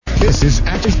This is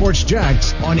Action Sports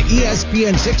Jax on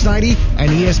ESPN 690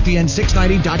 and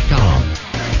ESPN690.com.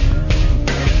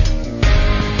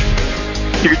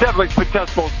 You can definitely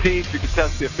test both teams. You can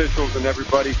test the officials and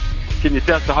everybody. Can you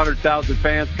test 100,000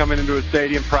 fans coming into a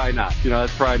stadium? Probably not.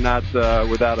 That's probably not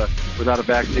without a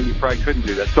vaccine. You probably couldn't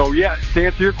do that. So, yeah, to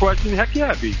answer your question, heck yeah,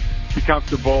 I'd be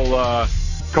comfortable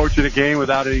coaching a game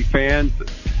without any fans.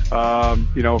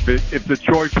 If the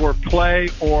choice were play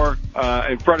or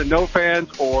in front of no fans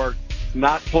or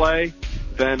not play,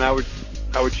 then I would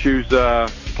choose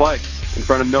play in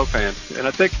front of no fans. And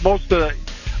I think most of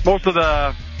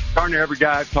the darn near every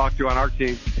guy I've talked to on our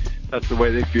team, that's the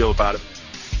way they feel about it.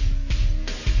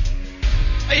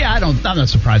 Yeah, I'm not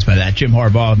surprised by that. Jim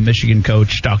Harbaugh, Michigan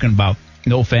coach, talking about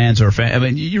no fans or fans. I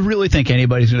mean, you really think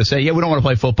anybody's going to say, yeah, we don't want to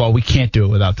play football. We can't do it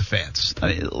without the fans.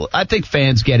 I think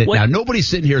fans get it now. Nobody's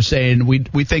sitting here saying we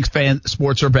think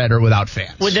sports are better without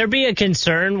fans. Would there be a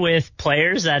concern with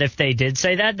players that if they did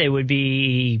say that, they would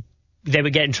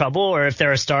get in trouble, or if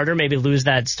they're a starter, maybe lose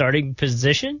that starting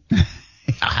position?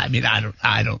 I mean, I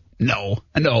don't know.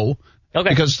 No. Okay.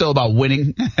 Because it's still about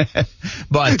winning.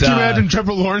 But could you imagine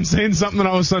Trevor Lawrence saying something and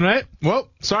all of a sudden, hey, well,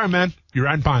 sorry, man, you're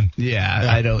riding pine. Yeah,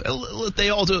 I don't. They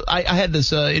all do. I had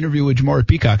this interview with Jamari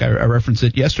Peacock. I referenced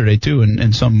it yesterday, too,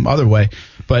 in some other way.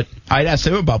 But I asked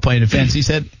him about playing defense. He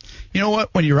said, you know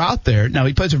what, when you're out there, now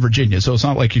he plays in Virginia, so it's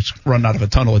not like he's running out of a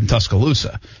tunnel in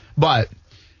Tuscaloosa. But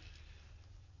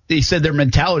he said their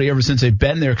mentality ever since they've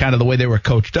been there, kind of the way they were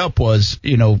coached up was,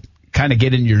 kind of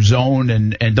get in your zone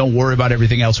and don't worry about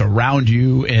everything else around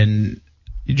you, and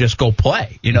you just go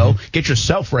play, get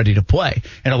yourself ready to play.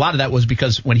 And a lot of that was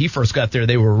because when he first got there,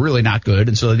 they were really not good.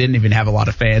 And so they didn't even have a lot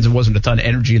of fans. There wasn't a ton of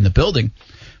energy in the building.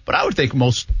 But I would think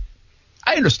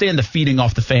I understand the feeding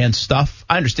off the fans stuff.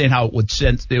 I understand how it would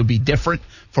be different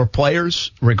for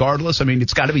players regardless. I mean,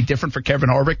 it's got to be different for Kevin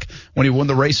Harvick when he won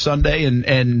the race Sunday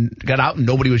and got out and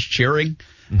nobody was cheering.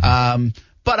 Mm-hmm.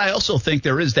 But I also think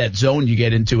there is that zone you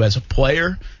get into as a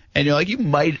player, and you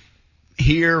might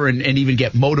hear and even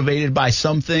get motivated by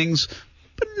some things,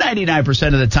 but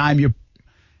 99% of the time,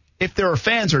 if there are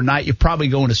fans or not, you're probably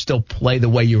going to still play the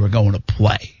way you were going to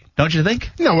play. Don't you think?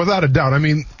 No, without a doubt. I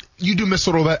mean, you do miss a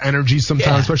little of that energy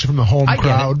sometimes, especially from the home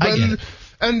crowd. I get it.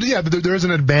 And yeah, there is an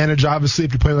advantage, obviously,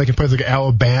 if you play in places like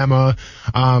Alabama,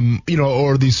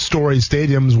 or these storied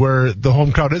stadiums where the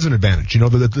home crowd is an advantage, the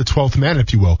 12th man,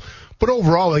 if you will. But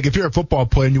overall, if you're a football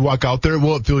player and you walk out there,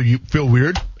 will it feel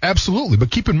weird? Absolutely.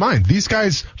 But keep in mind, these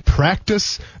guys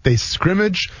practice, they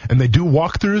scrimmage, and they do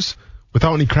walkthroughs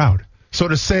without any crowd. So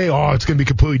to say, it's going to be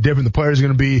completely different, the players are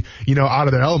going to be, out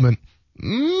of their element,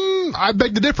 I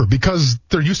beg to differ because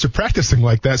they're used to practicing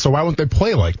like that, so why wouldn't they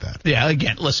play like that? Yeah,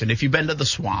 again, listen, if you've been to the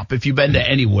Swamp, if you've been to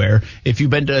anywhere, if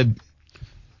you've been to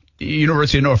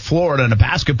University of North Florida in a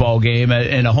basketball game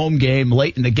and a home game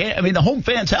late in the game, I mean, the home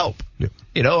fans help. Yeah.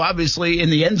 Obviously in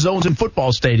the end zones in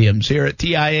football stadiums here at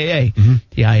TIAA. Mm-hmm.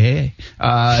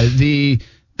 TIAA.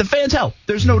 The fans help.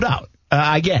 There's no doubt.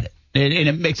 I get it. And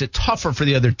it makes it tougher for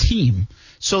the other team.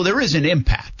 So there is an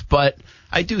impact. But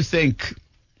I don't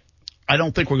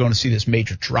think we're going to see this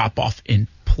major drop-off in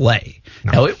play.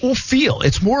 No. Now, it will feel.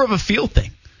 It's more of a feel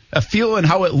thing. A feel in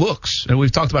how it looks. And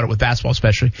we've talked about it with basketball,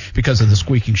 especially because of the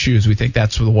squeaking shoes. We think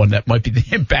that's the one that might be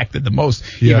impacted the most,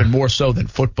 even more so than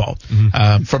football.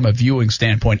 Mm-hmm. From a viewing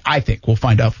standpoint, I think we'll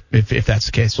find out if that's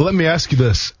the case. Well, let me ask you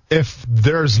this. If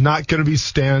there's not going to be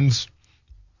stands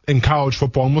in college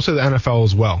football, and we'll say the NFL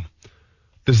as well,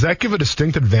 does that give a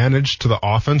distinct advantage to the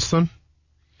offense then?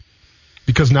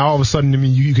 Because now all of a sudden, I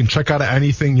mean, you can check out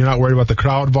anything. You're not worried about the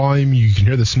crowd volume. You can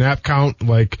hear the snap count.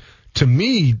 To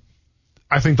me,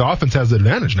 I think the offense has the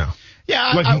advantage now.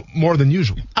 Yeah. More than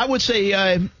usual. I would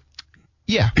say,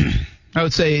 yeah. I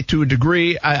would say to a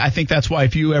degree. I think that's why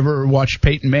if you ever watched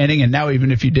Peyton Manning, and now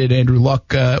even if you did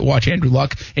watch Andrew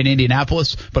Luck in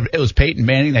Indianapolis, but it was Peyton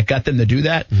Manning that got them to do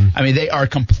that. Mm-hmm. I mean, they are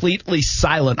completely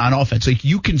silent on offense.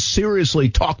 You can seriously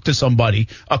talk to somebody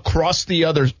across the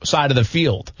other side of the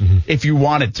field if you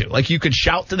wanted to. You could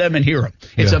shout to them and hear them.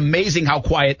 It's amazing how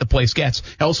quiet the place gets.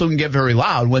 It also can get very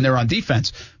loud when they're on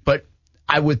defense. But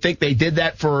I would think they did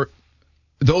that for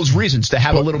those reasons, to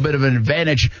have a little bit of an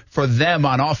advantage for them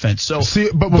on offense. So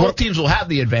both teams will have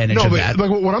the advantage of that.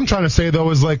 What I'm trying to say, though,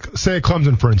 is say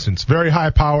Clemson, for instance, very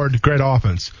high-powered, great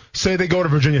offense. Say they go to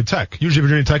Virginia Tech. Usually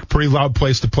Virginia Tech, pretty loud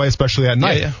place to play, especially at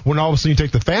night. Yeah. When all of a sudden you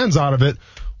take the fans out of it,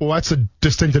 well, that's a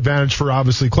distinct advantage for,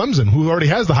 obviously, Clemson, who already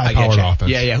has the high-powered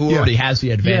offense. Who already has the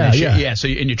advantage. Yeah. So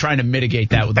and you're trying to mitigate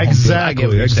that with the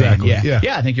exactly.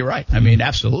 Yeah, I think you're right. I mean,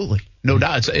 absolutely. No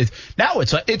doubt.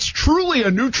 It's truly a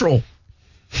neutral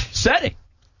setting.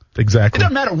 Exactly. It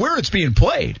doesn't matter where it's being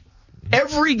played.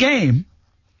 Every game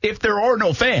if there are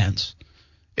no fans,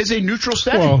 is a neutral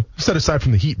setting. Well, set aside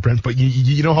from the heat, Brent, but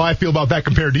you know how I feel about that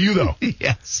compared to you, though.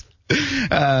 Yes.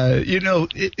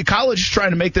 College is trying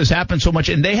to make this happen so much,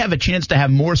 and they have a chance to have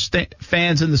more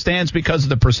fans in the stands because of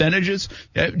the percentages.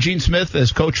 Gene Smith,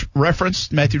 as Coach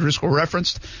referenced, Matthew Driscoll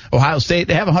referenced, Ohio State,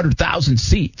 they have 100,000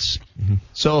 seats. Mm-hmm.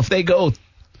 So if they go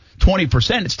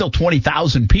 20%, it's still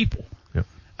 20,000 people. Yep.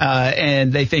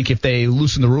 And they think if they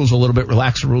loosen the rules a little bit,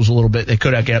 relax the rules a little bit, they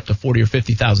could get up to 40 or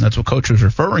 50,000. That's what Coach was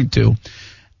referring to.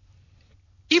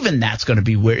 Even that's going to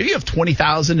be weird. If you have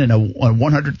 20,000 in a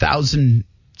 100,000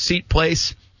 seat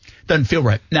place, doesn't feel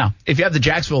right. Now, if you have the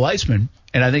Jacksonville Icemen,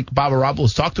 and I think Bob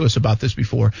Arabo's talked to us about this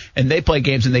before, and they play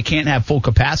games and they can't have full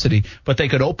capacity, but they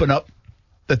could open up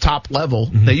the top level.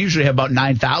 Mm-hmm. They usually have about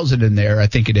 9,000 in there, I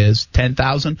think it is,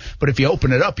 10,000. But if you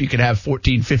open it up, you could have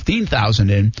 14,000, 15,000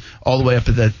 in, all the way up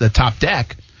to the top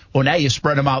deck. Well, now you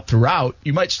spread them out throughout.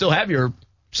 You might still have your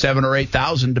 7,000 or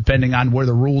 8,000, depending on where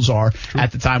the rules are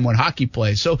at the time when hockey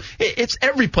plays. So it's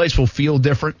every place will feel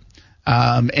different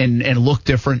and look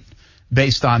different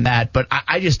based on that. But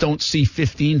I just don't see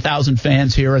 15,000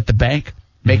 fans here at the bank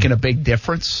making a big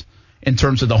difference in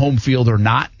terms of the home field or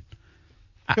not.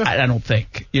 I don't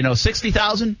think.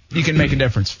 60,000, you can make a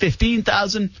difference.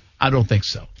 15,000, I don't think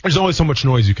so. There's only so much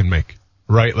noise you can make,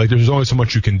 right? Like, there's only so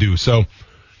much you can do. So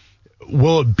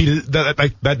will it be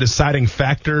that deciding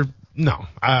factor? No.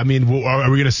 I mean, are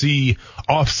we going to see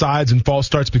offsides and false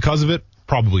starts because of it?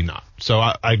 Probably not. So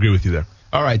I agree with you there.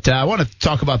 All right, I want to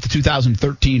talk about the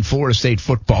 2013 Florida State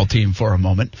football team for a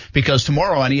moment, because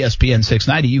tomorrow on ESPN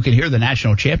 690, you can hear the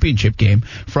national championship game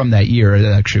from that year. It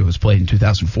actually was played in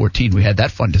 2014. We had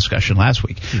that fun discussion last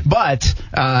week. But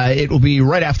it will be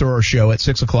right after our show at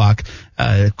 6 o'clock.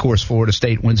 Of course, Florida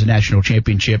State wins the national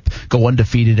championship, go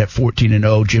undefeated at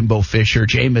 14-0. Jimbo Fisher,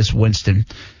 Jameis Winston.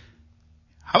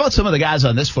 How about some of the guys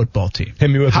on this football team? Hit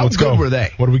me with How let's good go. were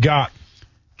they? What do we got?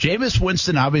 Jameis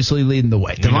Winston obviously leading the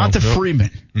way. Devonta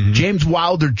Freeman, James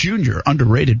Wilder Jr.,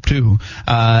 underrated too,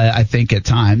 I think at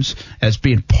times, as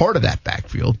being part of that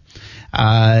backfield.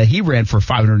 He ran for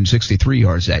 563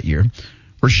 yards that year.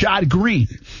 Rashad Green,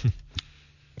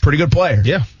 pretty good player.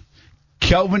 Yeah.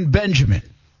 Kelvin Benjamin,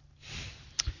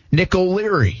 Nick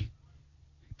O'Leary,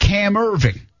 Cam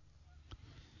Irving.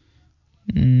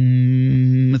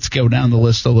 Let's go down the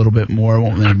list a little bit more. I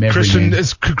won't name every name.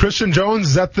 Is Christian Jones,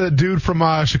 is that the dude from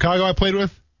Chicago I played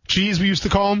with? Cheese, we used to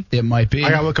call him? It might be.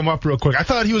 I gotta look him up real quick. I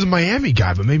thought he was a Miami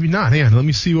guy, but maybe not. Hang on, let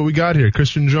me see what we got here.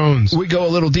 Christian Jones. We go a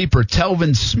little deeper.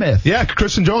 Telvin Smith. Yeah,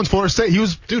 Christian Jones, Florida State. He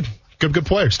was, good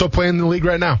player. Still playing in the league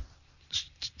right now.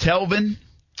 Telvin,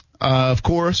 of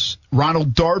course.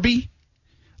 Ronald Darby.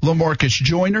 LaMarcus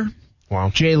Joyner. Wow.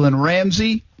 Jalen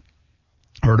Ramsey.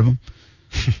 Heard of him.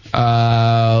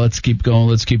 Let's keep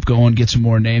going. Get some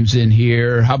more names in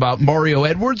here. How about Mario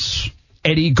Edwards,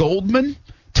 Eddie Goldman,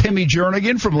 Timmy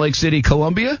Jernigan from Lake City,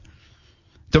 Columbia,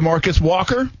 DeMarcus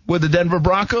Walker with the Denver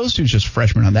Broncos, who's just a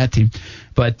freshman on that team.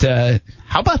 But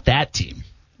how about that team?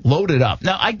 Loaded up.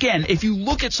 Now, again, if you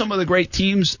look at some of the great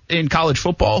teams in college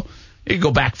football, you can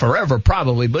go back forever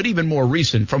probably, but even more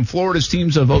recent, from Florida's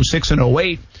teams of 06 and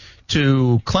 08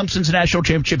 to Clemson's national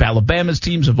championship, Alabama's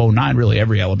teams of 09, really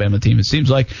every Alabama team, it seems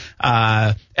like,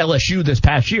 LSU this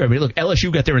past year. I mean, look,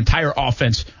 LSU got their entire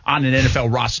offense on an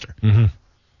NFL roster,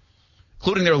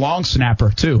 including their long snapper,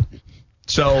 too.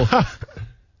 So,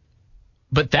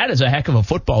 but that is a heck of a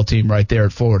football team right there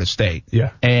at Florida State.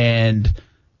 Yeah. And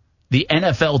the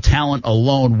NFL talent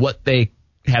alone, what they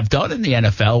have done in the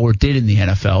NFL or did in the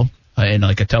NFL, in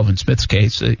like a Telvin Smith's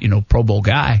case, Pro Bowl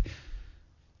guy.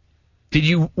 Did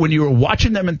you, when you were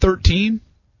watching them in 13,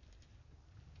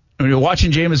 when you were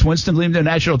watching Jameis Winston lead their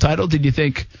national title, did you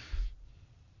think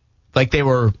like they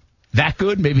were that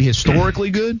good, maybe historically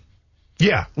good?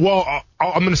 Yeah. Well,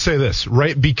 I'm going to say this,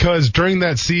 right? Because during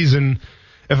that season,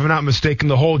 if I'm not mistaken,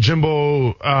 the whole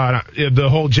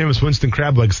Jameis Winston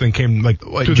crab legs thing came through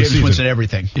the season. Jameis Winston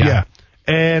everything. Yeah.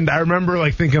 And I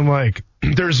remember thinking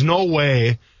there's no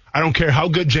way, I don't care how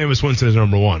good Jameis Winston is,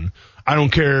 number one. I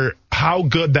don't care how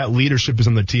good that leadership is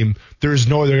on the team. There's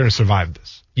no way they're going to survive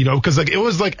this. Because it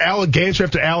was allegation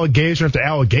after allegation after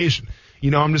allegation.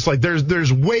 I'm just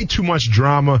there's way too much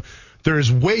drama.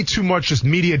 There's way too much just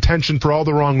media attention for all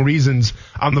the wrong reasons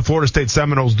on the Florida State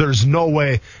Seminoles. There's no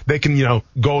way they can,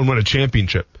 go and win a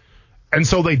championship. And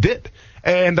so they did.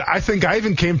 And I think I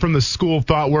even came from the school of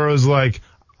thought where it was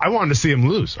I wanted to see him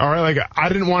lose. All right. I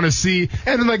didn't want to see,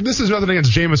 and this is nothing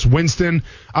against Jameis Winston.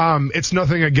 It's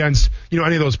nothing against,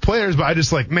 any of those players, but I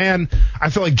just I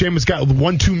feel like Jameis got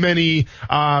one too many,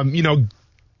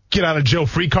 get out of jail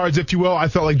free cards, if you will. I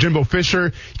felt like Jimbo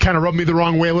Fisher kind of rubbed me the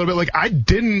wrong way a little bit. Like, I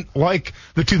didn't like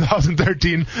the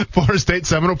 2013 Florida State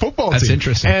Seminole football team. That's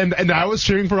interesting. And I was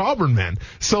cheering for Auburn, man.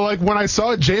 So, like, when I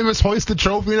saw Jameis hoist the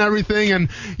trophy and everything, and,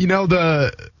 you know,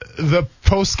 the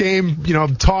post-game, you know,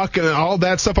 talk and all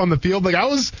that stuff on the field, like, I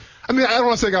don't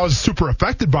want to say I was super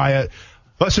affected by it.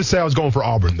 Let's just say I was going for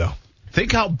Auburn, though.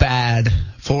 Think how bad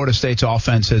Florida State's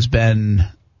offense has been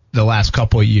the last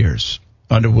couple of years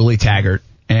under Willie Taggart,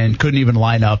 and couldn't even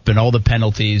line up, and all the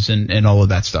penalties and all of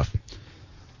that stuff.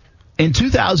 In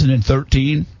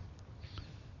 2013,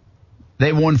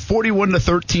 they won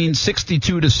 41-13,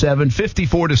 62-7,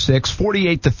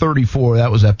 54-6, 48-34.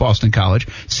 That was at Boston College.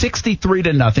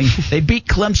 63-0. They beat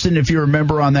Clemson, if you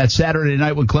remember, on that Saturday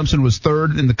night when Clemson was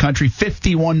third in the country,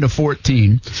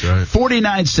 51-14. That's right.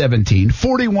 49-17,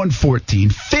 41-14,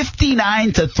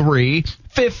 59-3.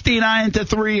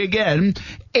 59-3 again,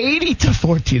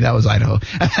 80-14. That was Idaho.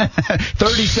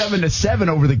 37-7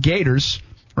 over the Gators.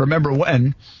 Remember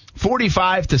when?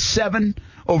 45-7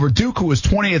 over Duke, who was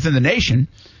 20th in the nation,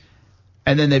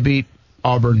 and then they beat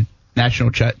Auburn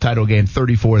national title game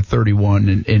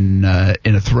 34-31 in a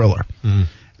thriller.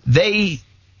 They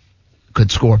could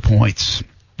score points.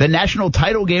 The national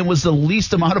title game was the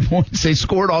least amount of points they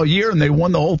scored all year, and they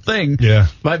won the whole thing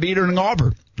by beating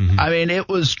Auburn. I mean, it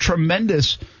was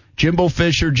tremendous. Jimbo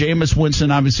Fisher, Jameis Winston,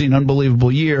 obviously an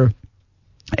unbelievable year.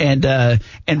 And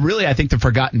really, I think the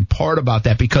forgotten part about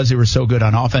that, because they were so good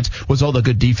on offense, was all the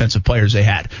good defensive players they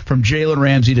had. From Jalen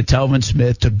Ramsey to Telvin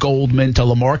Smith to Goldman to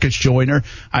LaMarcus Joyner.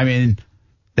 I mean,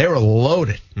 they were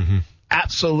loaded.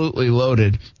 Absolutely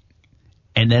loaded.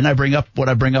 And then I bring up what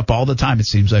I bring up all the time, it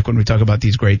seems like, when we talk about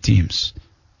these great teams.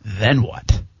 Then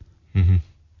what?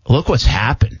 Look what's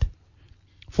happened.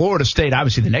 Florida State,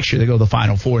 obviously, the next year they go to the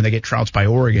Final Four and they get trounced by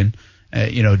Oregon.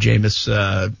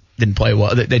 Jameis didn't play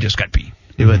well. They just got beat.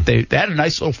 But they had a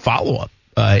nice little follow-up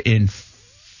in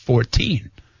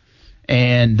 14.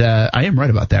 And I am right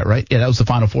about that, right? Yeah, that was the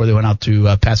Final Four. They went out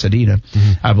to Pasadena,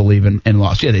 I believe, and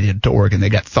lost. Yeah, they did to Oregon. They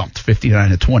got thumped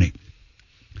 59-20.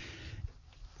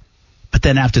 But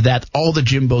then after that, all the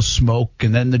Jimbo smoke,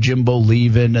 and then the Jimbo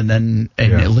leaving,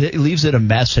 it leaves it a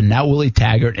mess. And now Willie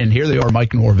Taggart, and here they are,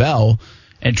 Mike Norvell,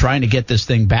 and trying to get this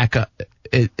thing back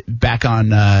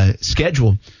on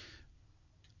schedule.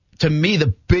 To me,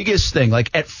 the biggest thing,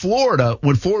 like at Florida,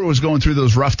 when Florida was going through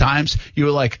those rough times, you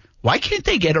were like, why can't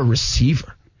they get a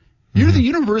receiver? You're the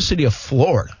University of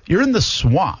Florida. You're in the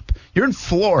swamp. You're in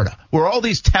Florida, where all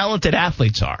these talented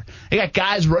athletes are. They got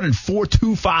guys running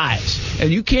 4.25s,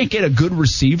 and you can't get a good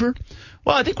receiver?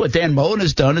 Well, I think what Dan Mullen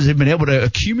has done is they've been able to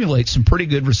accumulate some pretty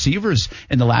good receivers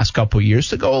in the last couple of years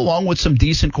to go along with some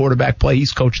decent quarterback play.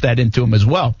 He's coached that into him as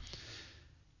well.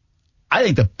 I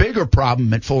think the bigger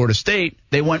problem at Florida State,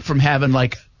 they went from having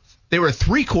they were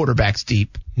 3 quarterbacks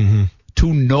deep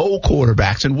to no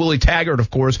quarterbacks. And Willie Taggart, of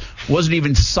course, wasn't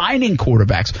even signing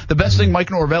quarterbacks. The best thing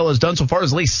Mike Norvell has done so far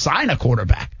is at least sign a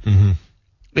quarterback.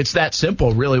 It's that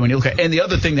simple, really, when you look at it. And the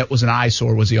other thing that was an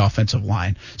eyesore was the offensive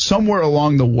line. Somewhere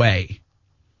along the way,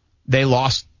 they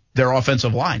lost their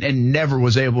offensive line and never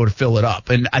was able to fill it up.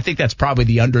 And I think that's probably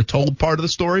the undertold part of the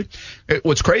story.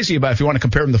 What's crazy about, if you want to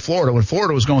compare them to Florida, when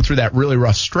Florida was going through that really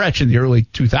rough stretch in the early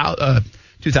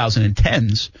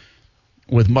 2010s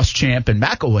with Muschamp and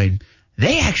McElwain,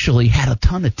 they actually had a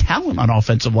ton of talent on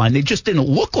offensive line. They just didn't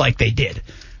look like they did. A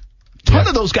ton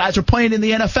of those guys are playing in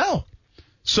the NFL.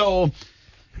 So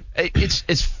it's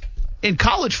in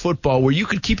college football, where you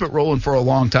could keep it rolling for a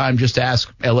long time, just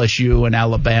ask LSU and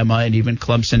Alabama and even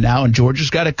Clemson now, and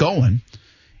Georgia's got it going.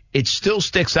 It still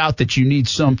sticks out that you need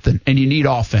something, and you need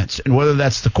offense. And whether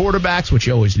that's the quarterbacks, which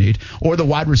you always need, or the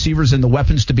wide receivers and the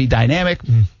weapons to be dynamic,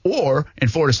 or, in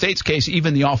Florida State's case,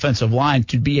 even the offensive line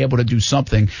to be able to do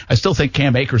something. I still think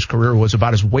Cam Akers' career was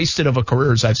about as wasted of a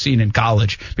career as I've seen in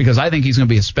college, because I think he's going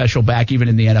to be a special back even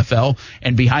in the NFL.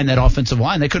 And behind that offensive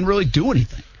line, they couldn't really do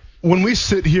anything. When we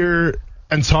sit here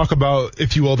and talk about,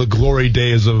 if you will, the glory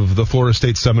days of the Florida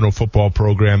State Seminole football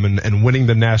program and winning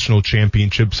the national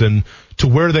championships and to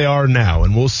where they are now,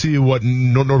 and we'll see what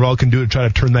Norvell can do to try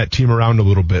to turn that team around a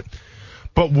little bit.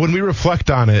 But when we reflect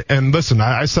on it, and listen,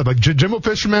 I said, Jimbo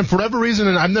Fisher, man, for whatever reason,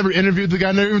 and I've never interviewed the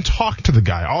guy, never even talked to the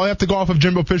guy. All I have to go off of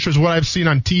Jimbo Fisher is what I've seen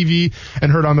on TV and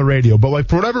heard on the radio. But,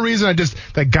 for whatever reason,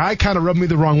 that guy kind of rubbed me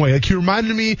the wrong way. He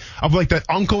reminded me of, that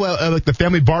uncle at, the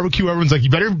family barbecue. Everyone's like, you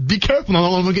better be careful. I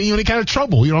don't want to get you in any kind of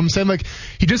trouble. You know what I'm saying?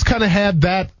 He just kind of had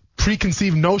that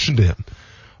preconceived notion to him.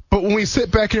 But when we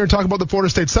sit back here and talk about the Florida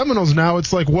State Seminoles now,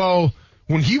 it's like, well,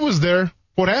 when he was there,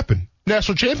 what happened?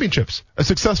 National championships, a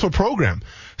successful program.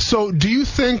 So do you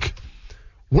think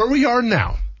where we are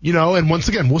now, And once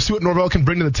again, we'll see what Norvell can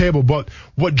bring to the table. But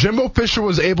what Jimbo Fisher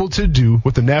was able to do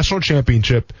with the national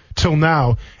championship till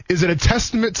now, is it a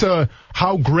testament to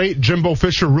how great Jimbo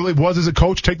Fisher really was as a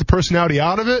coach, take the personality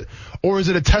out of it? Or is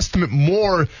it a testament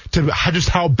more to just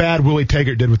how bad Willie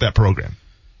Taggart did with that program?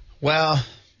 Well,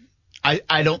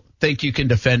 I don't think you can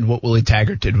defend what Willie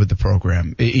Taggart did with the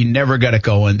program. He never got it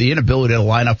going. The inability to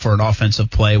line up for an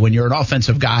offensive play when you're an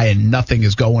offensive guy and nothing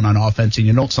is going on offense and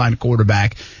you don't sign a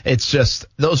quarterback, it's just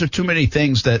those are too many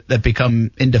things that become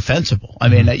indefensible. I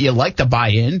mean, you like to buy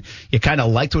in. You kind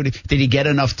of liked what did he get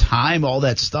enough time, all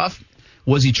that stuff?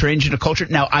 Was he changing the culture?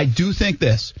 Now, I do think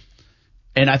this,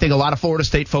 and I think a lot of Florida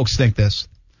State folks think this.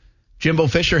 Jimbo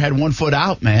Fisher had one foot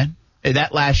out, man.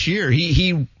 That last year,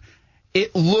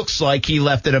 it looks like he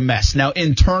left it a mess. Now,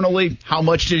 internally, how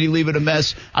much did he leave it a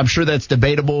mess? I'm sure that's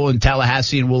debatable in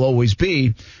Tallahassee and will always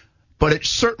be. But it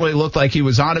certainly looked like he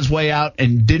was on his way out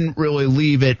and didn't really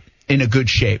leave it in a good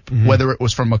shape, whether it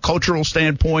was from a cultural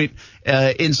standpoint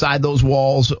inside those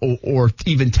walls or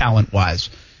even talent-wise.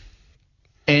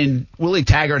 And Willie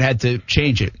Taggart had to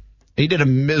change it. He did a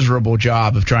miserable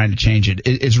job of trying to change it.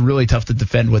 It's really tough to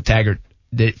defend what Taggart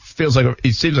did.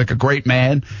 It seems like a great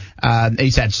man.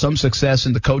 He's had some success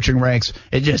in the coaching ranks.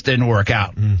 It just didn't work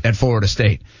out at Florida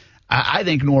State. I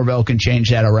think Norvell can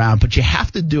change that around, but you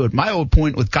have to do it. My old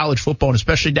point with college football, and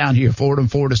especially down here, Florida and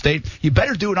Florida State, you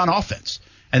better do it on offense.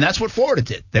 And that's what Florida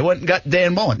did. They went and got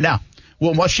Dan Mullen. Now,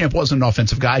 Will Muschamp wasn't an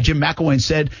offensive guy. Jim McElwain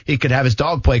said he could have his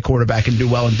dog play quarterback and do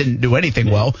well and didn't do anything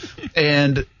well.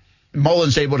 And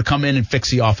Mullen's able to come in and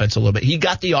fix the offense a little bit. He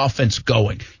got the offense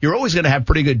going. You're always going to have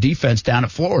pretty good defense down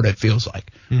at Florida, it feels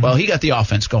like. Well, he got the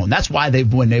offense going. That's why they've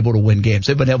been able to win games.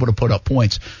 They've been able to put up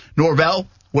points. Norvell,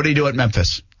 what did he do at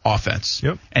Memphis? Offense.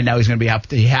 Yep. And now he's going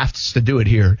to he has to do it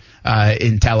here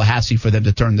in Tallahassee for them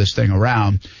to turn this thing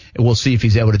around. And we'll see if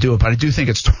he's able to do it. But I do think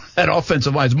it's that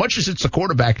offensive line. As much as it's the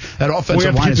quarterback, that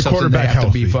offensive line is something they have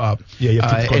to beef up. Yeah, you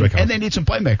have to keep the quarterback healthy. And they need some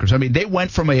playmakers. I mean, they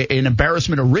went from an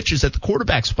embarrassment of riches at the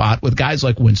quarterback spot with guys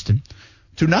like Winston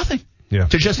to nothing, to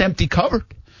just empty cover.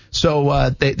 So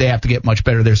they have to get much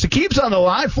better there. Saqib's on the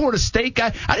line, Florida State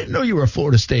guy. I didn't know you were a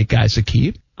Florida State guy,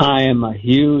 Saqib. I am a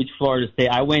huge Florida State.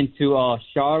 I went to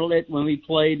Charlotte when we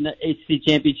played in the HC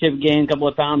championship game a couple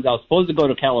of times. I was supposed to go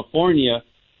to California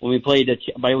when we played,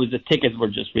 but the tickets were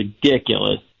just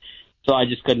ridiculous, so I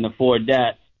just couldn't afford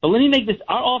that. But let me make this.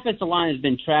 Our offensive line has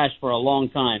been trashed for a long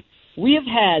time. We have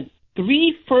had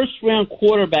 3 first-round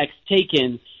quarterbacks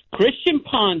taken. Christian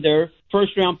Ponder,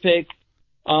 first-round pick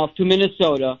to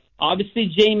Minnesota.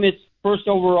 Obviously, Jameis, first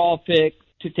overall pick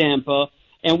to Tampa.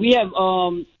 And we have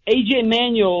EJ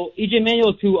Manuel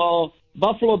to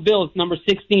Buffalo Bills, number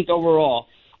 16th overall.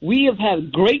 We have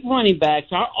had great running backs.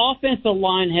 Our offensive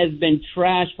line has been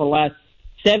trashed for the last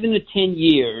 7 to 10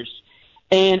 years.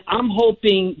 And I'm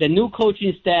hoping the new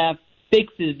coaching staff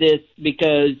fixes this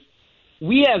because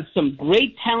we have some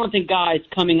great talented guys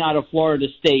coming out of Florida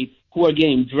State who are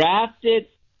getting drafted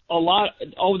a lot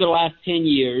over the last 10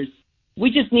 years.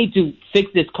 We just need to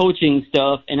fix this coaching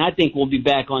stuff, and I think we'll be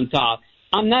back on top.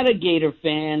 I'm not a Gator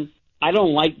fan. I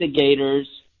don't like the Gators,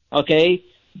 okay?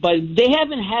 But they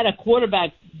haven't had a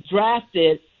quarterback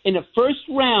drafted in the first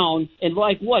round in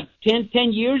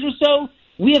 10 years or so?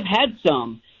 We have had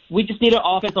some. We just need an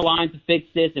offensive line to fix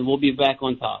this, and we'll be back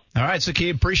on top. All right,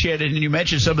 Saqib, appreciate it. And you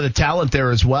mentioned some of the talent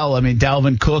there as well. I mean,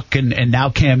 Dalvin Cook and now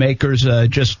Cam Akers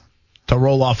just to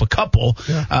roll off a couple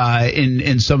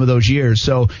in some of those years.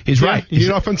 So he's right. You need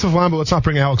an offensive line, but let's not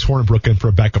bring Alex Hornibrook in for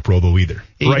a backup role, though, either.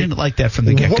 He didn't like that from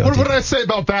the get-go. What did I say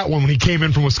about that one when he came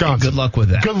in from Wisconsin? Good luck with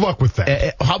that. Good luck with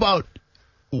that. How about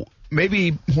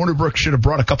maybe Hornibrook should have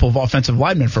brought a couple of offensive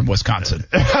linemen from Wisconsin?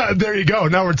 There you go.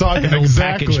 Now we're talking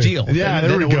exactly. Package deal. Yeah,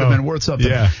 then it would have been worth something.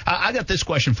 Yeah. I got this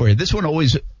question for you. This one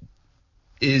always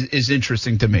is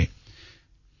interesting to me.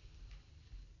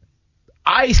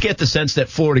 I get the sense that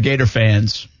Florida Gator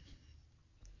fans,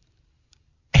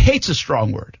 hate's a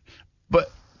strong word,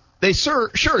 but they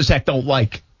sure as heck don't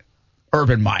like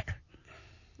Urban Meyer.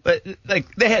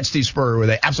 Like they had Steve Spurrier where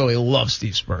they absolutely love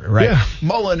Steve Spurrier, right? Yeah.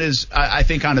 Mullen is, I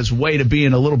think, on his way to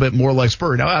being a little bit more like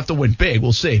Spurrier. Now, I have to win big.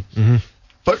 We'll see.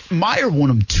 But Meyer won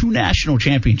him 2 national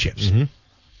championships.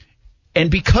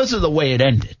 And because of the way it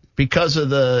ended, because of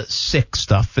the sick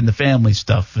stuff and the family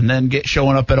stuff, and then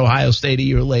showing up at Ohio State a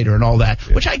year later and all that,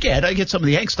 which I get some of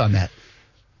the angst on that.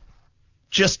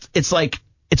 Just, it's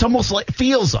almost like,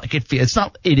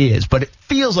 it is, but it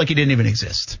feels like he didn't even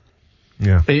exist.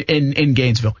 Yeah. In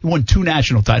Gainesville. He won 2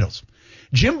 national titles.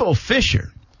 Jimbo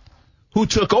Fisher, who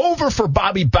took over for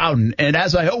Bobby Bowden, and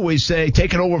as I always say,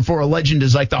 taking over for a legend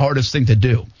is like the hardest thing to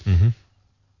do.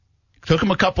 Took him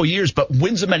a couple years, but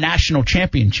wins him a national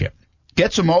championship.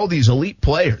 gets him all these elite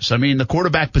players. I mean, the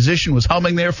quarterback position was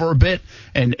humming there for a bit,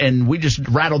 and we just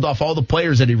rattled off all the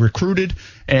players that he recruited,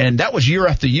 and that was year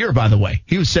after year, by the way.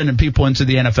 He was sending people into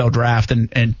the NFL draft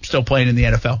and still playing in the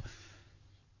NFL.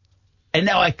 And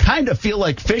now I kind of feel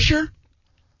like Fisher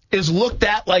is looked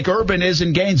at like Urban is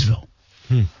in Gainesville.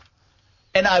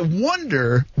 And I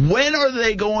wonder, when are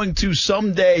they going to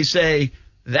someday say,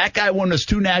 that guy won us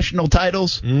 2 national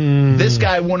titles, this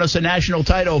guy won us a national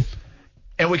title,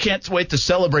 and we can't wait to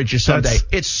celebrate you someday.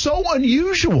 It's so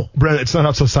unusual. Brent, it's not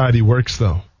how society works,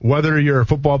 though. Whether you're a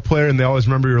football player and they always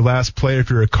remember your last play, if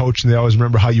you're a coach and they always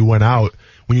remember how you went out,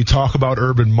 when you talk about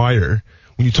Urban Meyer,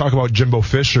 when you talk about Jimbo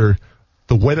Fisher,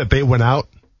 the way that they went out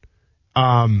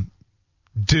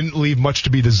didn't leave much to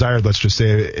be desired, let's just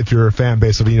say, if you're a fan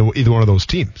base of either one of those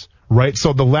teams, right?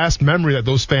 So the last memory that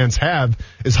those fans have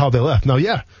is how they left. Now,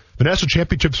 yeah, the national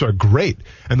championships are great,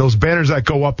 and those banners that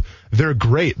go up, they're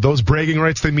great. Those bragging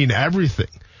rights, they mean everything.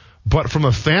 But from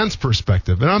a fan's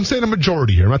perspective, and I'm saying a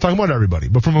majority here, I'm not talking about everybody,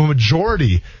 but from a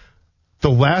majority,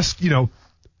 the last,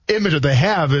 image that they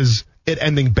have is it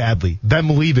ending badly, them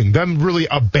leaving, them really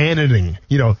abandoning,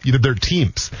 either their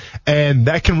teams. And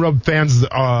that can rub fans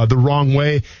the wrong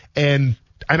way. And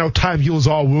I know time heals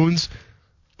all wounds,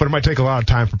 but it might take a lot of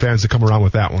time for fans to come around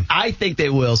with that one. I think they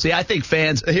will. See, I think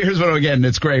fans, here's what, again,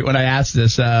 it's great when I ask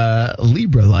this,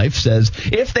 Libra Life says,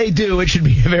 if they do, it should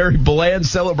be a very bland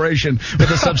celebration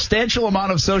with a substantial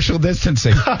amount of social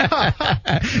distancing.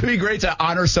 It'd be great to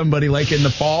honor somebody like in the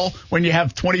fall when you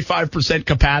have 25%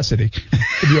 capacity.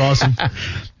 It'd be awesome.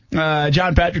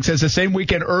 John Patrick says the same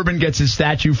weekend Urban gets his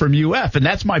statue from UF, and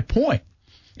that's my point.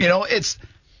 I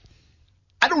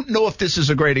don't know if this is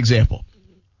a great example,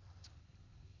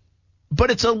 but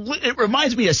it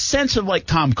reminds me a sense of like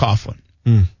Tom Coughlin.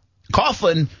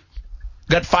 Coughlin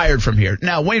got fired from here.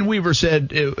 Now, Wayne Weaver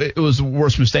said it was the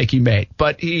worst mistake he made,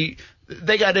 but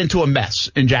they got into a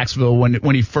mess in Jacksonville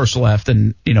when he first left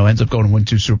and, ends up going to win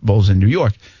 2 Super Bowls in New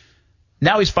York.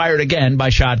 Now he's fired again by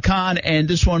Shad Khan, and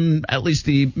this one, at least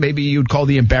maybe you'd call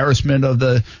the embarrassment of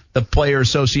the player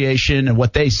association and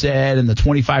what they said and the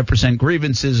 25%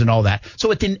 grievances and all that.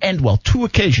 So it didn't end well. 2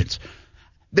 occasions.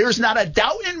 There's not a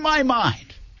doubt in my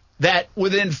mind that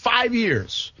within 5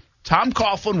 years, Tom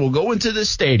Coughlin will go into this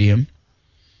stadium.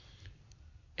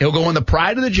 He'll go in the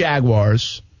pride of the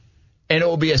Jaguars, and it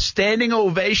will be a standing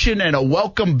ovation and a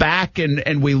welcome back,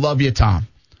 and we love you, Tom.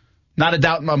 Not a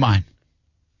doubt in my mind.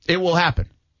 It will happen.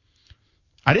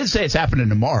 I didn't say it's happening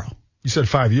tomorrow. You said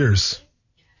 5 years.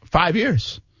 5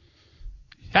 years.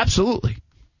 Absolutely.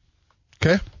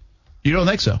 Okay. You don't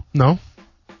think so? No.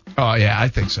 Oh, yeah, I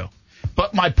think so.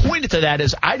 But my point to that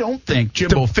is I don't think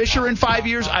Jimbo Fisher in 5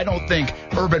 years. I don't think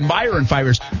Urban Meyer in 5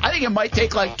 years. I think it might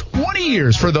take like 20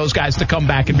 years for those guys to come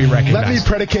back and be recognized. Let me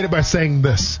predicate it by saying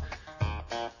this.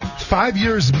 5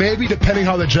 years, maybe, depending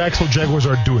how the Jacksonville Jaguars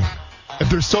are doing. If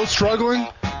they're still struggling,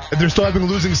 if they're still having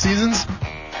losing seasons,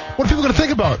 what are people going to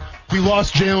think about? We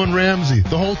lost Jalen Ramsey,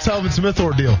 the whole Telvin Smith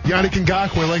ordeal, Yannick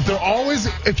Ngakoue. Like, they're always,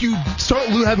 if you start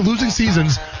having losing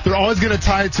seasons, they're always going to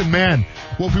tie it to, man,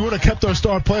 well, if we would have kept our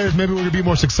star players, maybe we're going to be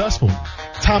more successful.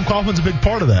 Tom Coughlin's a big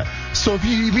part of that. So if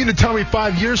you mean to tell me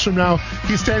 5 years from now,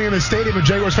 he's standing in the stadium and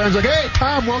Jaguars fans are like, hey,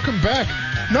 Tom, welcome back.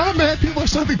 No, man, people are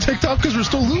still being ticked off because we're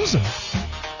still losing.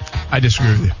 I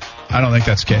disagree with you. I don't think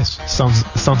that's the case. Sounds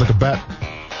like a bet.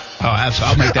 Oh, absolutely.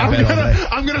 I'll make that bet all day.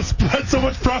 I'm going to spread so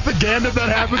much propaganda if that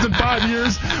happens in 5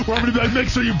 years where I'm going to be like, make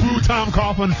sure you boo Tom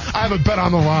Coughlin. I have a bet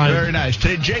on the line. Very nice.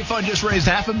 J Fund just raised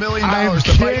 $500,000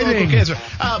 to fight local cancer.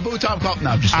 Boo Tom Coughlin.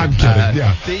 No, I'm kidding.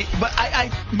 Yeah. But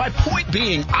my point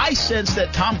being, I sense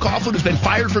that Tom Coughlin has been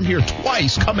fired from here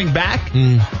twice. Coming back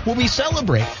will be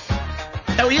celebrated.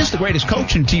 Now, he is the greatest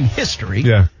coach in team history.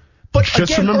 Yeah. But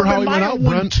just again, remember Urban how he Meyer went out,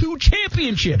 won Brent. 2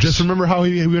 championships. Just remember how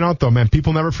he went out, though, man.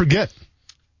 People never forget.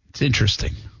 It's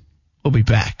interesting. We'll be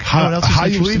back. How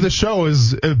you leave the show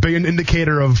is a big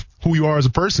indicator of who you are as a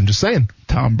person. Just saying.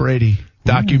 Tom Brady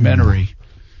documentary.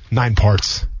 9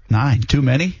 parts. 9. Too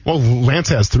many? Well, Lance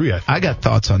has 3. I got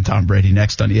thoughts on Tom Brady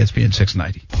next on ESPN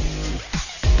 690.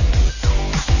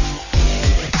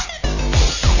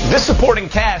 This supporting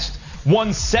cast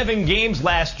won 7 games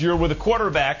last year with a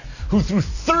quarterback who threw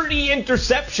 30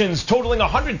 interceptions, totaling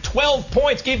 112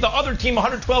 points, gave the other team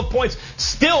 112 points,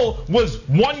 still was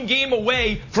 1 game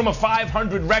away from a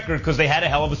 500 record because they had a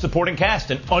hell of a supporting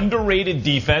cast, an underrated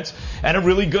defense, and a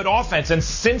really good offense. And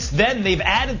since then, they've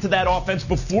added to that offense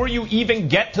before you even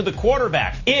get to the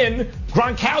quarterback in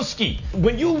Gronkowski.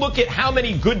 When you look at how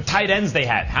many good tight ends they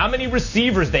have, how many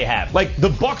receivers they have, like the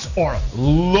Bucs are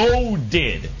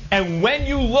loaded. And when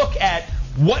you look at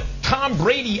what Tom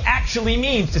Brady actually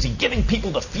means, is he giving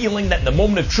people the feeling that in the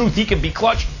moment of truth he can be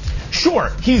clutch?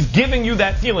 Sure, he's giving you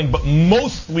that feeling, but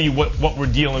mostly what we're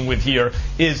dealing with here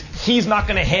is he's not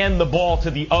going to hand the ball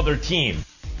to the other team.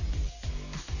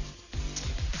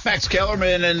 Max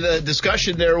Kellerman, and the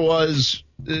discussion there was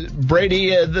Brady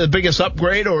the biggest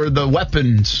upgrade, or the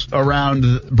weapons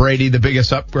around Brady the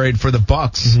biggest upgrade for the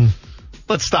Bucs. Mm-hmm.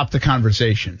 Let's stop the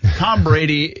conversation. Tom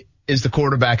Brady is the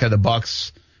quarterback of the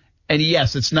Bucs, and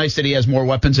yes, it's nice that he has more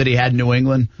weapons than he had in New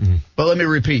England. Mm-hmm. But let me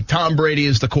repeat: Tom Brady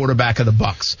is the quarterback of the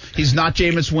Bucs. He's not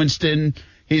Jameis Winston.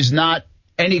 He's not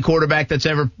any quarterback that's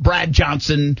ever Brad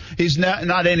Johnson. He's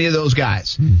not any of those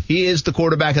guys. He is the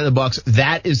quarterback of the Bucs.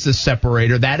 That is the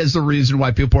separator. That is the reason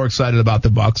why people are excited about the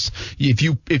Bucs.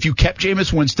 If you kept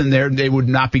Jameis Winston there, they would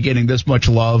not be getting this much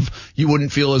love. You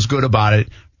wouldn't feel as good about it.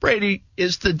 Brady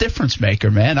is the difference maker,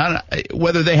 man.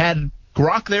 Whether they had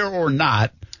Gronk there or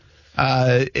not,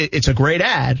 it's a great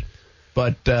ad,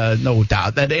 but no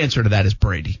doubt that answer to that is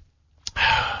Brady.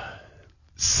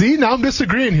 See, now I'm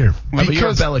disagreeing here. Well, but you're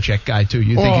a Belichick guy, too.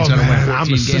 You think he's going to win 14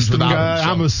 games without him?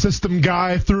 I'm a system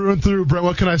guy through and through. Brent,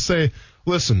 what can I say?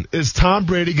 Listen, is Tom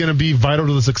Brady going to be vital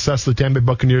to the success of the Tampa Bay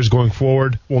Buccaneers going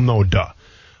forward? Well, no, duh.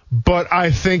 But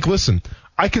I think, listen,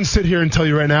 I can sit here and tell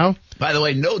you right now. By the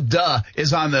way, no duh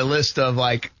is on the list of,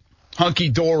 like,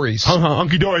 hunky-dories.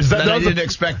 Hunky-dories. That I didn't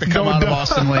expect to come out of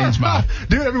Austin Lane's mouth.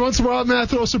 Dude, every once in a while, man, I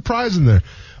throw a surprise in there.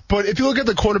 But if you look at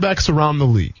the quarterbacks around the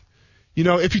league, you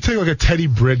know, if you take like a Teddy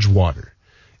Bridgewater,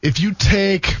 if you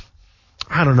take,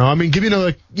 I don't know, I mean, give me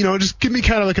another, you know, just give me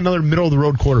kind of like another middle of the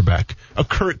road quarterback, a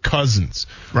Kirk Cousins,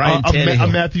 a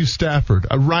Matthew Stafford,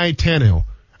 a Ryan Tannehill,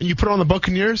 and you put it on the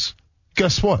Buccaneers,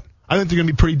 guess what? I think they're going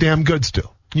to be pretty damn good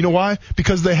still. You know why?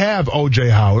 Because they have O.J.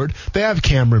 Howard, they have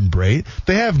Cameron Brate,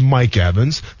 they have Mike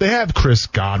Evans, they have Chris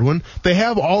Godwin, they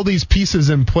have all these pieces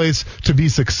in place to be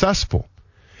successful.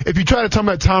 If you try to tell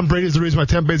me that Tom Brady is the reason why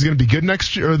Tampa Bay is going to be good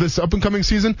next year or this up-and-coming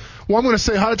season, well, I'm going to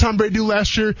say, how did Tom Brady do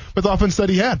last year with the offense that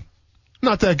he had?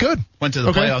 Not that good. Went to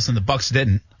the playoffs and the Bucs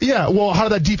didn't. Yeah, well, how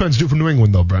did that defense do for New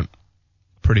England, though, Brent?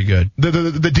 Pretty good. I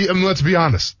mean, let's be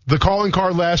honest. The calling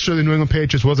card last year of the New England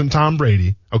Patriots wasn't Tom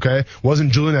Brady, okay?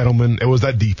 Wasn't Julian Edelman. It was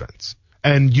that defense.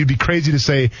 And you'd be crazy to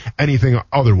say anything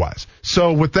otherwise.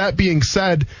 So with that being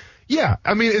said, yeah,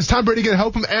 I mean, is Tom Brady going to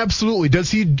help him? Absolutely.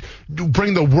 Does he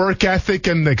bring the work ethic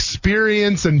and the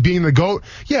experience and being the GOAT?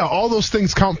 Yeah, all those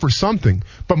things count for something.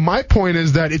 But my point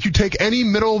is that if you take any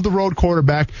middle-of-the-road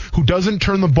quarterback who doesn't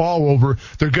turn the ball over,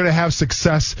 they're going to have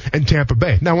success in Tampa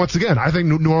Bay. Now, once again, I think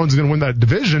New Orleans is going to win that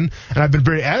division, and I've been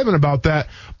very adamant about that.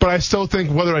 But I still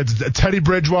think whether it's a Teddy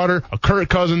Bridgewater, a Kirk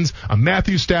Cousins, a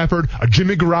Matthew Stafford, a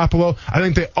Jimmy Garoppolo, I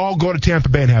think they all go to Tampa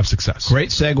Bay and have success. Great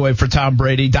segue for Tom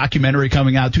Brady. Documentary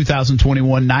coming out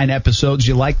 2021, 9 episodes.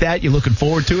 You like that? You looking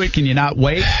forward to it? Can you not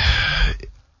wait?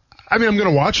 I mean, I'm going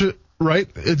to watch it, right?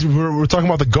 We're talking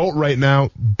about the GOAT right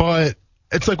now, but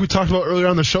it's like we talked about earlier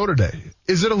on the show today.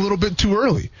 Is it a little bit too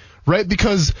early, right?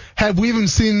 Because have we even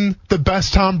seen the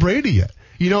best Tom Brady yet?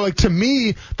 You know, like, to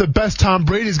me, the best Tom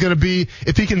Brady is going to be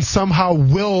if he can somehow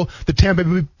will the Tampa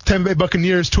Bay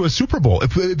Buccaneers to a Super Bowl.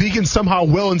 If he can somehow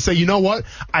will and say, you know what,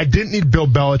 I didn't need Bill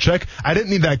Belichick. I didn't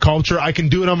need that culture. I can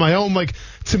do it on my own. Like,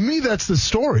 to me, that's the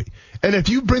story. And if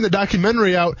you bring the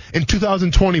documentary out in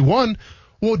 2021,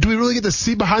 well, do we really get to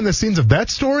see behind the scenes of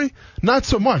that story? Not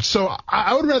so much. So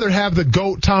I would rather have the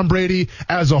GOAT Tom Brady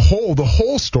as a whole, the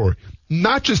whole story.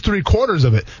 Not just 3/4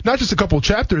 of it, not just a couple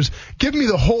chapters. Give me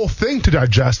the whole thing to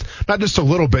digest, not just a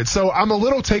little bit. So I'm a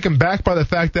little taken back by the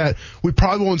fact that we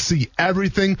probably won't see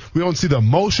everything. We won't see the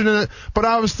emotion in it. But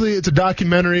obviously, it's a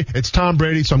documentary. It's Tom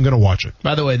Brady, so I'm going to watch it.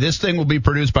 By the way, this thing will be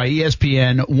produced by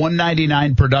ESPN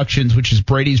 199 Productions, which is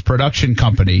Brady's production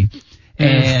company,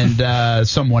 and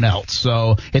someone else.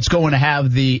 So it's going to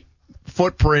have the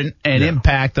footprint and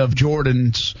impact of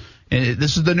Jordan's.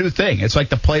 This is the new thing. It's like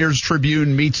the Players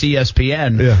Tribune meets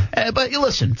ESPN. Yeah. But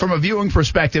listen, from a viewing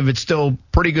perspective, it's still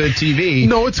pretty good TV.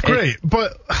 No, it's great.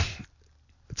 But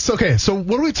it's okay. So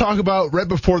what do we talk about right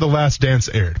before The Last Dance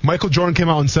aired? Michael Jordan came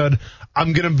out and said,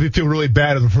 I'm going to feel really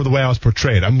bad for the way I was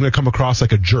portrayed. I'm going to come across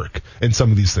like a jerk in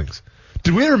some of these things.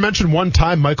 Did we ever mention one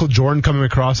time Michael Jordan coming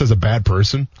across as a bad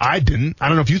person? I didn't. I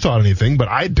don't know if you thought anything, but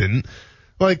I didn't.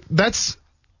 Like,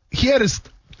 he had his...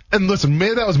 And listen,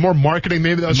 maybe that was more marketing.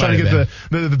 Maybe that was trying to get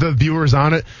the viewers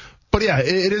on it. But yeah,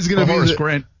 it is going to be. Horace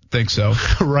Grant thinks so.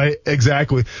 Right,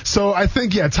 exactly. So I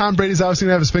think, Tom Brady's obviously going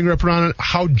to have his finger up on it.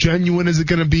 How genuine is it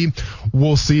going to be?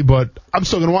 We'll see, but I'm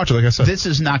still going to watch it, like I said. This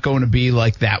is not going to be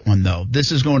like that one, though.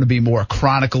 This is going to be more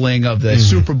chronicling of the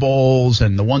Super Bowls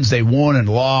and the ones they won and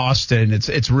lost, and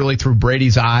it's really through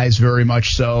Brady's eyes very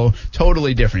much so.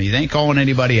 Totally different. He ain't calling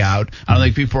anybody out. I don't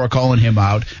think people are calling him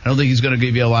out. I don't think he's going to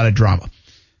give you a lot of drama.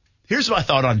 Here's my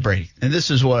thought on Brady, and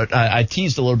this is what I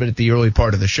teased a little bit at the early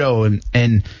part of the show,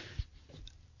 and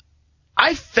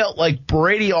I felt like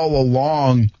Brady all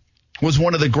along was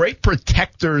one of the great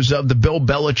protectors of the Bill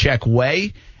Belichick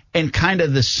way and kind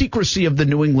of the secrecy of the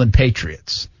New England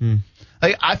Patriots.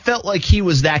 Like, I felt like he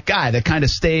was that guy that kind of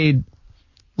stayed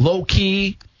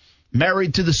low-key,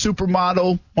 married to the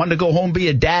supermodel, wanted to go home, be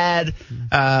a dad,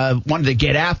 wanted to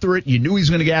get after it. You knew he was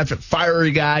going to get after it.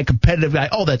 Fiery guy, competitive guy,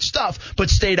 all that stuff, but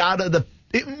stayed out of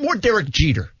more Derek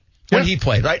Jeter when he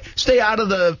played, right? Stay out of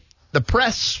the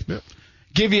press,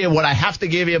 give you what I have to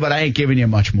give you, but I ain't giving you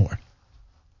much more.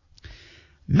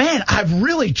 Man, I've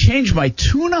really changed my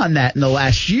tune on that in the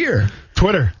last year.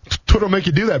 Twitter will make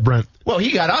you do that, Brent. Well,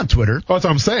 he got on Twitter. Oh, that's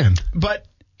what I'm saying. But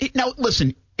now,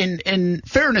 listen, in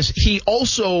fairness, he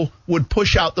also would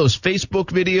push out those Facebook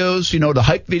videos, the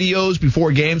hype videos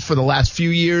before games for the last few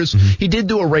years. Mm-hmm. He did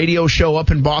do a radio show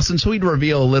up in Boston, so he'd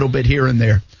reveal a little bit here and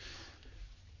there.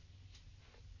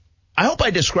 I hope I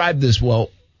described this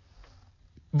well.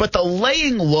 But the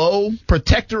laying low,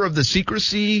 protector of the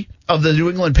secrecy of the New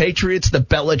England Patriots, the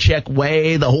Belichick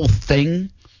way, the whole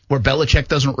thing, where Belichick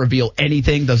doesn't reveal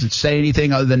anything, doesn't say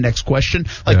anything other than next question,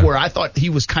 where I thought he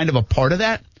was kind of a part of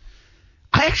that,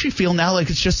 I actually feel now like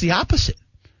it's just the opposite.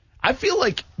 I feel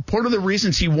like part of the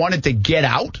reasons he wanted to get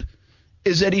out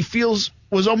is that he was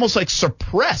almost like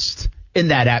suppressed in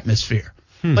that atmosphere.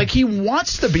 Like he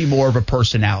wants to be more of a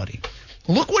personality.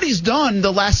 Look what he's done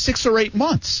the last 6 or 8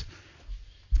 months.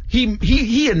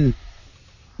 He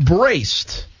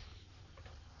embraced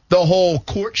the whole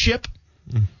courtship,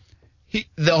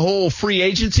 the whole free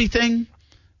agency thing,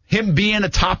 him being a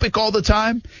topic all the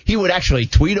time. He would actually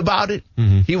tweet about it.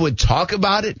 Mm-hmm. He would talk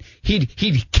about it. He'd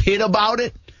kid about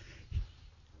it.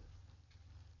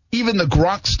 Even the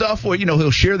Gronk stuff where,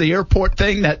 he'll share the airport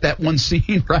thing, that one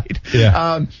scene, right?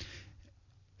 Yeah.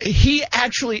 He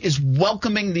actually is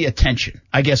welcoming the attention,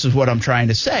 I guess is what I'm trying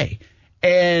to say.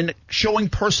 And showing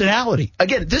personality.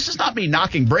 Again, this is not me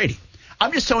knocking Brady.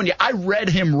 I'm just telling you, I read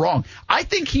him wrong. I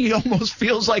think he almost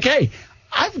feels like, hey,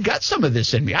 I've got some of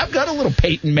this in me. I've got a little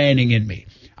Peyton Manning in me.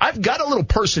 I've got a little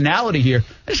personality here.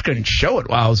 I just couldn't show it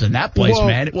while I was in that place,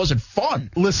 man. It wasn't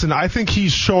fun. Listen, I think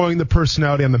he's showing the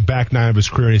personality on the back nine of his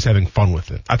career, and he's having fun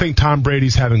with it. I think Tom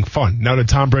Brady's having fun. Now, did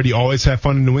Tom Brady always have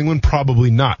fun in New England?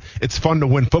 Probably not. It's fun to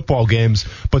win football games,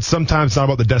 but sometimes it's not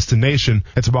about the destination.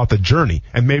 It's about the journey.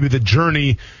 And maybe the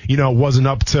journey, wasn't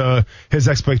up to his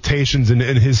expectations and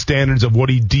his standards of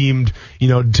what he deemed,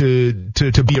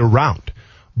 to be around.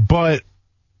 But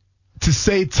to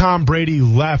say Tom Brady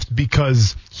left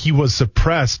because he was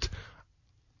suppressed,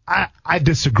 I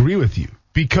disagree with you.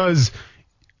 Because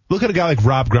look at a guy like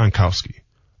Rob Gronkowski.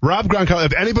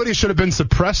 If anybody should have been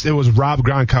suppressed, it was Rob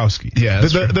Gronkowski. Yeah,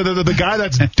 the guy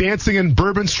that's dancing in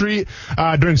Bourbon Street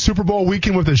during Super Bowl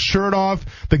weekend with his shirt off.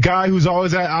 The guy who's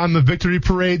always on the victory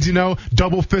parades,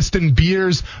 double fisting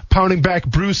beers, pounding back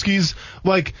brewskis.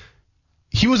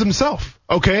 He was himself,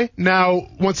 okay? Now,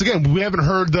 once again, we haven't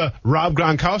heard the Rob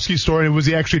Gronkowski story. Was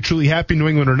he actually truly happy in New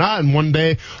England or not? And one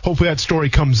day, hopefully that story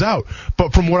comes out.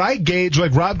 But from what I gauge,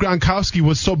 Rob Gronkowski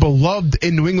was so beloved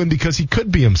in New England because he could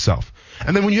be himself.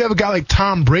 And then when you have a guy like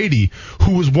Tom Brady,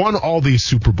 who has won all these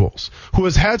Super Bowls, who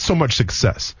has had so much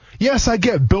success. Yes, I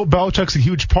get Bill Belichick's a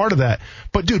huge part of that.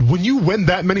 But, dude, when you win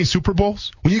that many Super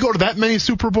Bowls, when you go to that many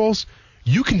Super Bowls,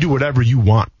 you can do whatever you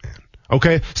want, man.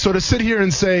 Okay, so to sit here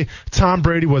and say Tom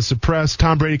Brady was suppressed,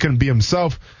 Tom Brady couldn't be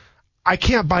himself, I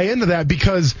can't buy into that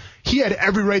because he had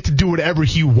every right to do whatever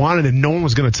he wanted and no one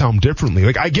was going to tell him differently.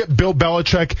 I get Bill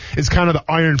Belichick is kind of the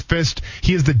iron fist.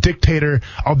 He is the dictator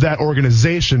of that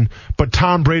organization, but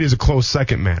Tom Brady is a close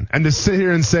second, man. And to sit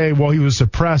here and say, well, he was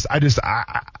suppressed, I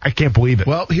can't believe it.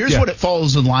 Well, here's what it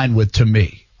falls in line with to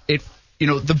me.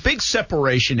 The big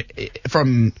separation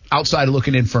from outside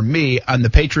looking in for me on the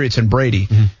Patriots and Brady,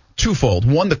 twofold.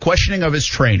 One, the questioning of his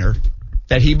trainer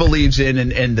that he believes in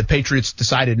and the Patriots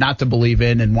decided not to believe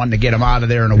in and wanted to get him out of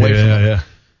there and away from him. Yeah.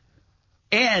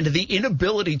 And the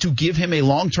inability to give him a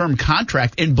long-term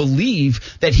contract and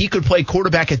believe that he could play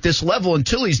quarterback at this level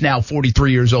until he's now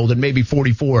 43 years old and maybe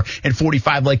 44 and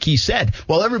 45 like he said.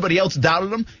 While everybody else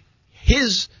doubted him,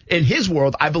 in his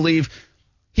world, I believe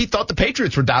he thought the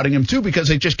Patriots were doubting him too because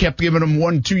they just kept giving him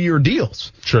 1-2 year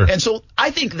deals. Sure. And so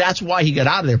I think that's why he got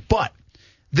out of there. But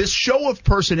this show of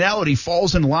personality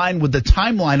falls in line with the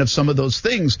timeline of some of those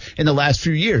things in the last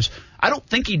few years. I don't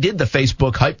think he did the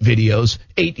Facebook hype videos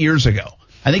 8 years ago.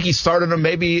 I think he started them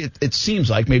it seems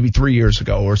like maybe 3 years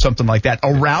ago or something like that,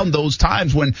 around those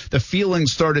times when the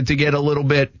feelings started to get a little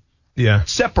bit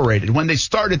separated, when they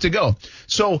started to go.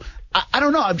 So I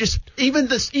don't know. I'm just, even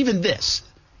this,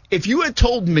 if you had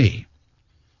told me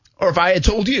or if I had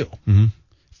told you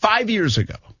 5 years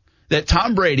ago that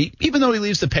Tom Brady, even though he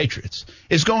leaves the Patriots,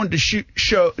 is going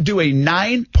to do a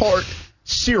 9-part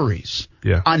series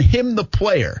on him, the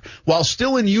player, while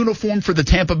still in uniform for the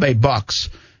Tampa Bay Bucks,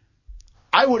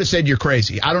 I would have said you're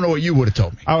crazy. I don't know what you would have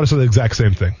told me. I would have said the exact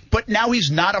same thing. But now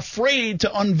he's not afraid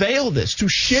to unveil this, to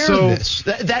share this.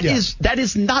 That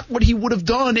is not what he would have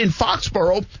done in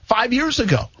Foxborough 5 years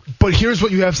ago. But here's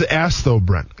what you have to ask, though,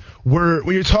 Brent. When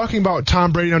you're talking about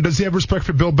Tom Brady, now, does he have respect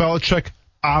for Bill Belichick?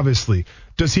 Obviously.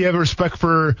 Does he have respect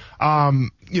for,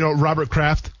 Robert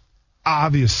Kraft?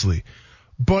 Obviously.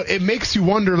 But it makes you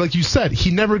wonder, like you said,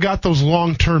 he never got those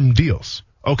long-term deals.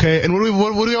 Okay, and what do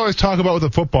we always talk about with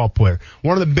a football player?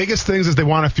 One of the biggest things is they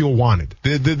want to feel wanted.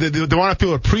 They want to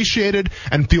feel appreciated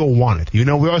and feel wanted. We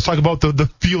always talk about the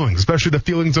feelings, especially the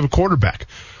feelings of a quarterback.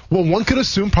 Well, one could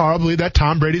assume probably that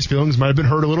Tom Brady's feelings might have been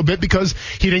hurt a little bit because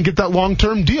he didn't get that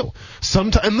long-term deal.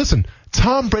 And listen,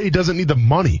 Tom Brady doesn't need the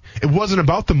money. It wasn't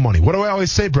about the money. What do I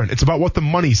always say, Brent? It's about what the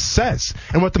money says.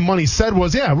 And what the money said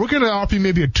was, we're going to offer you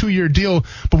maybe a 2-year deal,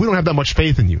 but we don't have that much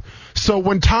faith in you. So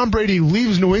when Tom Brady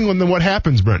leaves New England, then what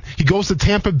happens, Brent? He goes to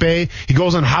Tampa Bay. He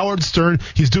goes on Howard Stern.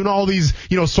 He's doing all these,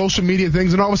 social media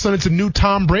things, and all of a sudden it's a new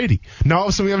Tom Brady. Now all of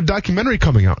a sudden we have a documentary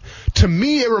coming out. To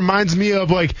me, it reminds me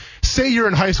of, like, say you're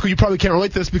in high school. You probably can't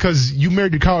relate to this because you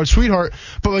married your college sweetheart,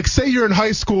 but, like, say you're in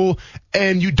high school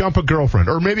and you dump a girlfriend,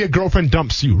 or maybe a girlfriend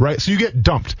dumps you, right? So you get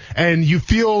dumped, and you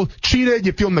feel cheated,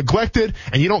 you feel neglected,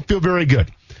 and you don't feel very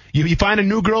good. You find a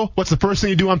new girl, what's the first thing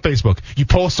you do on Facebook? You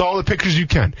post all the pictures you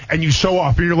can, and you show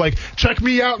off, and you're like, check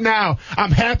me out now.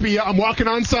 I'm happy. I'm walking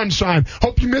on sunshine.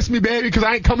 Hope you miss me, baby, because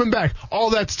I ain't coming back.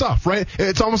 All that stuff, right?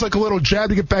 It's almost like a little jab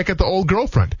to get back at the old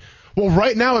girlfriend. Well,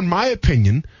 right now, in my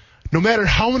opinion, no matter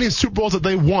how many Super Bowls that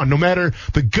they won, no matter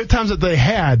the good times that they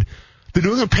had, the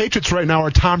New England Patriots right now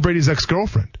are Tom Brady's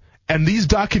ex-girlfriend. And these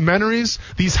documentaries,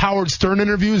 these Howard Stern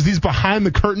interviews, these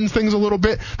behind-the-curtains things a little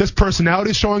bit, this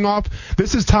personality showing off,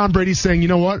 this is Tom Brady saying, you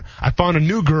know what, I found a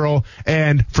new girl,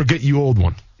 and forget you old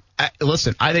one.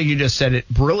 Listen, I think you just said it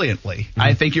brilliantly.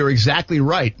 I think you're exactly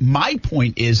right. My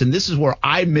point is, and this is where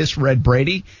I misread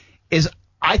Brady, is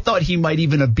I thought he might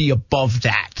even be above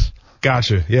that.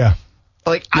 Gotcha, yeah.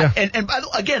 Like, yeah.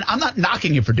 Again, I'm not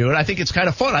knocking him for doing it. I think it's kind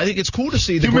of fun. I think it's cool to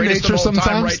see the greatest of all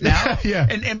time right now. Yeah.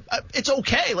 And it's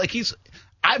okay. Like,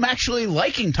 I'm actually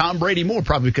liking Tom Brady more,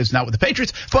 probably because not with the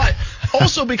Patriots, but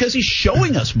also because he's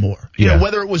showing us more. You know,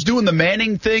 whether it was doing the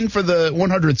Manning thing for the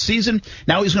 100th season,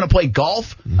 now he's going to play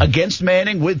golf against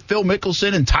Manning with Phil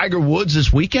Mickelson and Tiger Woods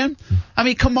this weekend. I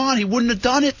mean, come on, he wouldn't have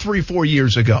done it 3-4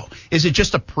 years ago. Is it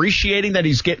just appreciating that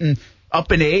he's getting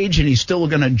up in age and he's still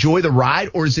going to enjoy the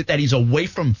ride, or is it that he's away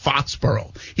from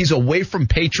Foxborough? He's away from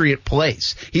Patriot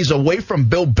Place. He's away from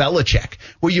Bill Belichick,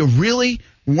 where you really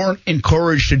weren't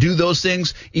encouraged to do those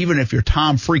things, even if you're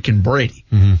Tom freaking Brady.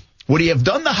 Would he have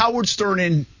done the Howard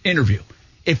Stern interview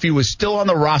if he was still on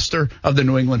the roster of the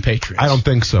New England Patriots? I don't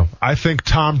think so. I think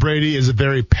Tom Brady is a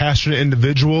very passionate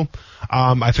individual.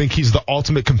 I think he's the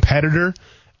ultimate competitor.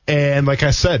 And like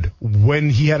I said, when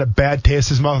he had a bad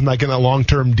taste in his mouth not getting a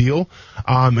long-term deal,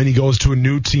 and he goes to a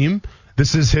new team,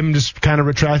 this is him just kind of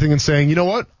retracting and saying, you know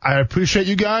what, I appreciate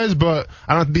you guys, but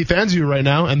I don't have to be fans of you right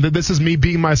now. And this is me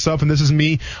being myself, and this is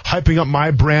me hyping up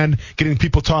my brand, getting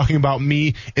people talking about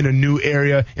me in a new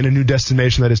area, in a new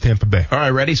destination that is Tampa Bay. All right,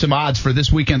 ready? Some odds for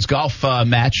this weekend's golf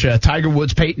match. Tiger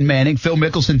Woods, Peyton Manning, Phil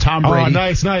Mickelson, Tom Brady. Oh,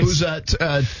 nice. Who's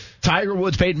Tiger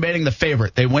Woods, Peyton Manning, the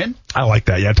favorite. They win? I like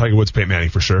that. Yeah, Tiger Woods, Peyton Manning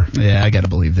for sure. Yeah, I got to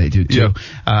believe they do, too.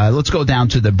 Yeah. Let's go down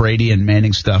to the Brady and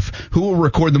Manning stuff. Who will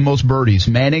record the most birdies,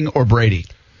 Manning or Brady?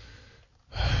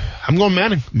 I'm going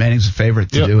Manning. Manning's the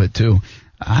favorite to do it, too.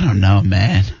 I don't know,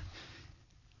 man.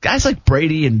 Guys like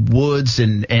Brady and Woods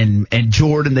and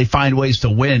Jordan, they find ways to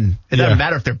win. It doesn't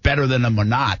matter if they're better than them or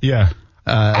not. Yeah.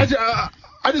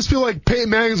 I just feel like Peyton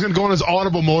Manning is going to go in his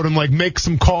audible mode and, like, make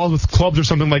some calls with clubs or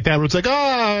something like that where it's like,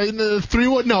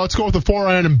 3-wood? No, let's go with the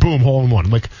 4-iron and boom,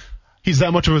 hole-in-one. Like, he's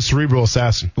that much of a cerebral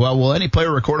assassin. Well, will any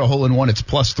player record a hole-in-one? It's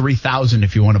plus 3,000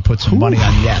 if you want to put some money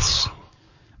on yes.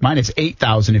 Mine is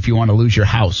 8,000 if you want to lose your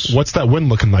house. What's that win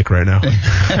looking like right now?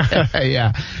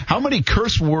 Yeah. How many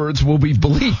curse words will be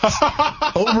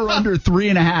bleeped? Over under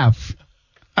 3.5.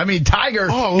 I mean,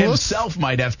 Tiger himself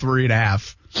might have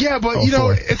 3.5. Yeah, but,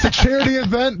 it's a charity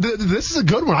event. This is a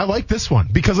good one. I like this one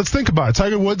because let's think about it.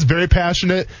 Tiger Woods, very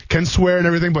passionate, can swear and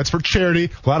everything, but it's for charity.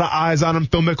 A lot of eyes on him.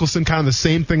 Phil Mickelson, kind of the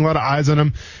same thing, a lot of eyes on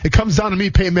him. It comes down to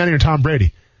me, Peyton Manning or Tom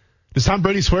Brady. Does Tom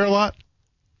Brady swear a lot?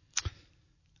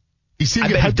 You see him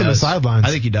get hyped on the sidelines.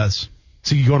 I think he does.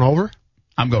 So you going over?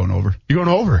 I'm going over. You're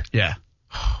going over? Yeah.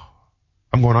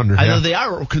 I'm going under. I know they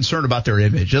are concerned about their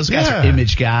image. Those guys are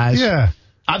image guys. Yeah.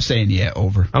 I'm saying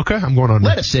over. Okay, I'm going under.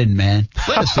 Let us in, man.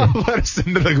 Let us in. Let us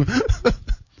into the.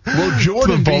 Will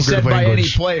Jordan be said by any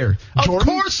player? Jordan?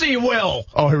 Of course he will.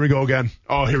 Oh, here we go again.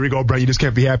 Oh, here we go, Brent. You just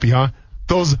can't be happy, huh?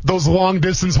 Those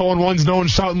long-distance hole-in-ones, no one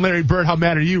shouting Larry Bird. How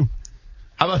mad are you?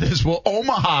 How about this? Will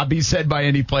Omaha be said by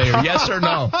any player? Yes or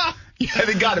no? Yeah,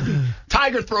 they got to be.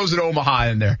 Tiger throws an Omaha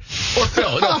in there. Or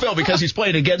Phil. No, Phil, because he's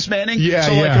playing against Manning. Yeah,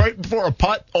 so, like, right before a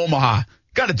putt, Omaha.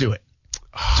 Got to do it.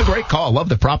 It's a great call. Love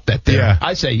the prop bet there. Yeah.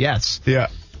 I say yes. Yeah.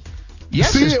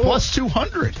 Yes is plus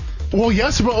 200. Well,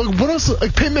 yes, but what else?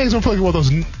 Like, Peyton Manning's don't feel like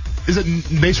those. Is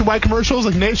it Nationwide commercials?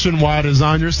 Like, Nationwide is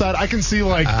on your side. I can see,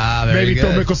 like, maybe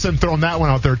Phil Mickelson throwing that one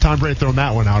out there. Tom Brady throwing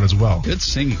that one out as well. Good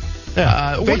singing.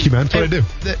 Yeah. Thank you, man. That's what I do.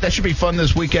 That should be fun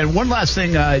this weekend. One last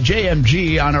thing,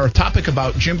 JMG, on our topic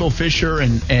about Jimbo Fisher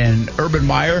and Urban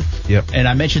Meyer. Yep. And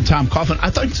I mentioned Tom Coughlin. I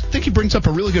think he brings up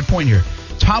a really good point here.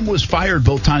 Tom was fired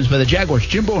both times by the Jaguars.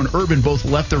 Jimbo and Urban both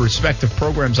left their respective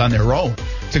programs on their own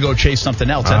to go chase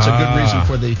something else. That's a good reason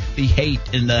for the hate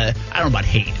and the, I don't know about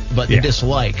hate, but the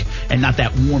dislike and not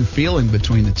that warm feeling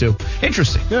between the two.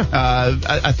 Interesting. Yeah.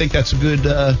 I think that's a good,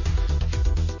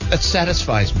 that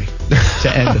satisfies me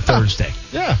to end the Thursday.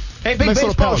 Yeah. Hey, big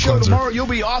baseball show tomorrow. You'll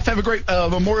be off. Have a great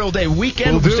Memorial Day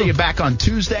weekend. We'll see you back on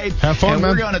Tuesday. Have fun, and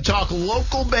man. We're going to talk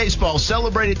local baseball.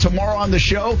 Celebrate it tomorrow on the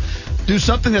show. Do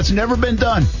something that's never been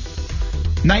done.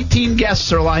 19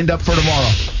 guests are lined up for tomorrow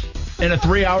in a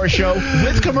 3-hour show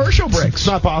with commercial breaks. It's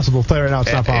not possible. Play right now.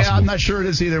 It's not possible. Yeah, I'm not sure it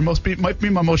is either. Might be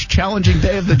my most challenging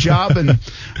day of the job and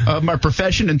my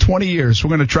profession in 20 years. We're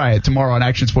going to try it tomorrow on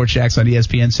Action Sports Jacks on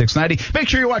ESPN 690. Make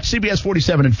sure you watch CBS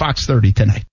 47 and Fox 30 tonight.